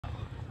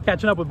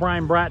Catching up with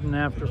Brian Bratton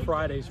after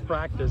Friday's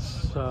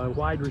practice,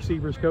 wide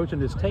receivers coach,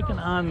 and has taken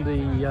on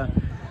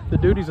the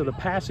duties of the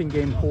passing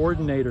game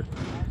coordinator.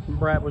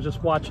 Brat was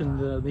just watching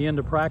the end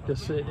of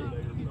practice.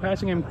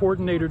 Passing game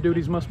coordinator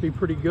duties must be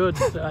pretty good,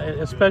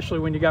 especially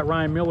when you got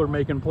Ryan Miller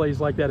making plays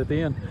like that at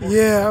the end.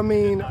 Yeah, I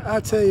mean,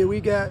 I tell you,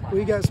 we got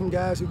some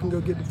guys who can go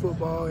get the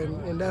football,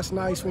 and that's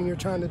nice when you're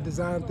trying to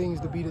design things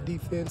to beat a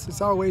defense.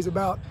 It's always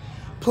about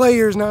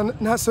players,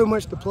 not so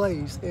much the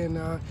plays. And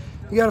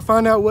you got to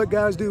find out what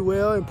guys do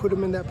well and put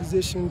them in that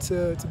position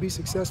to be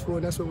successful,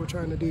 and that's what we're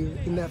trying to do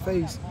in that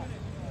phase.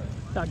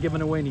 Not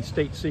giving away any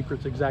state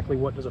secrets, exactly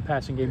what does a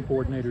passing game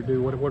coordinator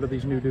do? What do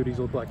these new duties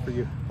look like for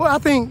you? Well, I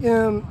think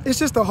it's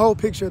just the whole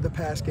picture of the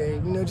pass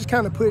game. You know, just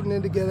kind of putting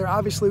it together.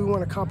 Obviously, we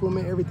want to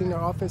complement everything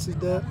our offense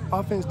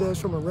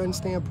does from a run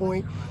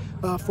standpoint,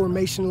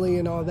 formationally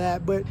and all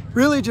that. But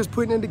really just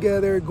putting it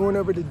together, going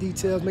over the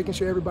details, making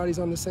sure everybody's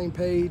on the same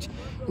page.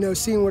 You know,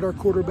 seeing what our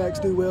quarterbacks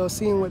do well,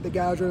 seeing what the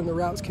guys running the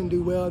routes can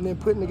do well, and then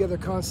putting together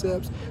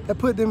concepts that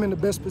put them in the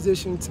best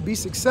position to be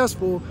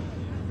successful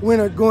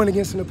when going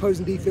against an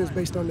opposing defense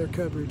based on their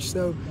coverage.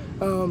 So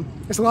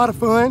it's a lot of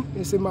fun.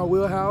 It's in my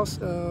wheelhouse.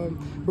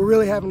 We're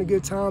really having a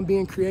good time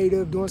being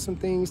creative, doing some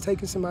things,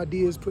 taking some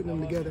ideas, putting them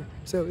together.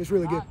 So it's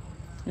really good.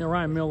 You know,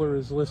 Ryan Miller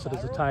is listed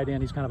as a tight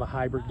end. He's kind of a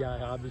hybrid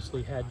guy,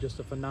 obviously had just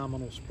a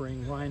phenomenal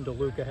spring. Ryan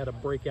DeLuca had a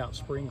breakout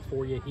spring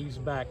for you. He's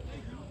back.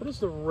 What does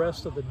the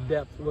rest of the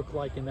depth look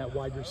like in that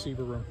wide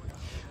receiver room?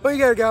 Well, you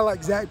got a guy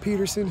like Zach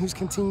Peterson who's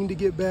continuing to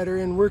get better,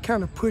 and we're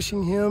kind of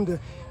pushing him to,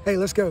 hey,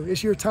 let's go,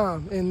 it's your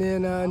time. And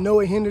then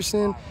Noah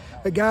Henderson,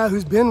 a guy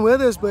who's been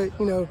with us, but,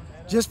 you know,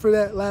 just for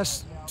that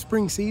last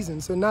spring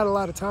season, so not a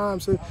lot of time.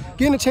 So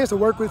getting a chance to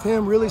work with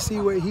him, really see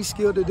what he's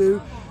skilled to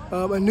do.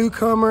 A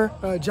newcomer,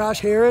 Josh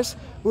Harris,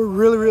 we're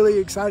really, really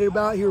excited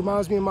about. He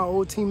reminds me of my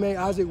old teammate,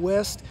 Isaac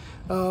West.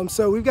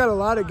 So we've got a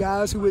lot of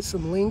guys who with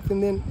some length,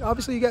 and then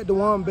obviously you got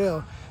DeJuan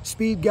Bell,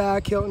 speed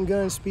guy, Kelton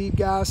Gunn, speed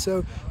guy.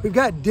 So we've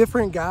got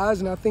different guys,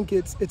 and I think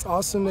it's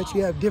awesome that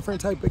you have different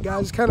type of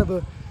guys. It's kind of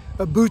a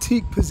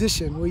boutique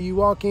position where you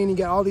walk in, you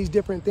got all these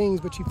different things,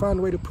 but you find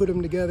a way to put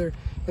them together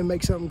and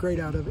make something great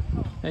out of it.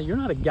 Now, you're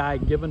not a guy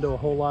given to a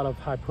whole lot of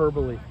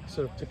hyperbole,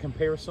 so to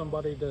compare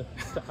somebody to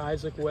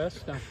Isaac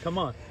West, now, come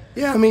on.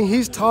 Yeah, I mean,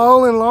 he's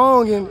tall and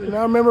long, and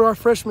I remember our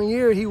freshman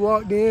year, he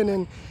walked in,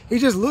 and he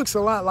just looks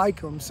a lot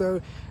like him. So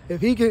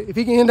if he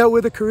can end up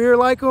with a career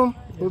like him,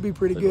 we'll be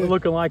pretty good.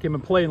 Looking like him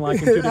and playing like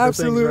him, two different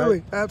absolutely,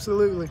 things, right?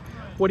 Absolutely.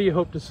 What do you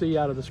hope to see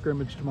out of the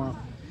scrimmage tomorrow?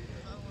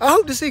 I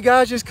hope to see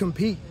guys just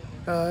compete.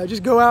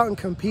 Just go out and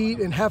compete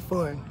and have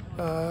fun.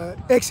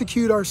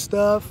 Execute our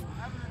stuff.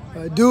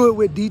 Do it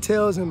with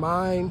details in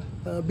mind.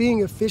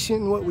 Being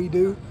efficient in what we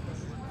do.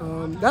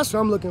 That's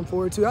what I'm looking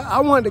forward to. I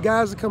want the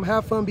guys to come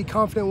have fun, be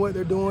confident in what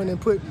they're doing, and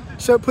put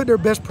their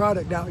best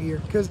product out here,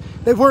 because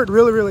they've worked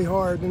really, really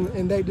hard,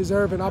 and they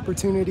deserve an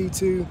opportunity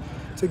to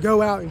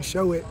go out and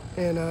show it.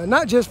 And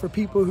not just for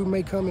people who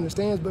may come in the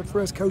stands, but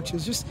for us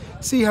coaches, just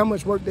see how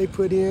much work they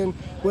put in,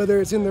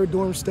 whether it's in their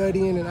dorm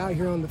studying and out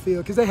here on the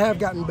field, because they have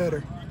gotten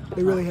better.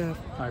 They really have.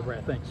 All right,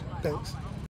 Brad, thanks. Thanks.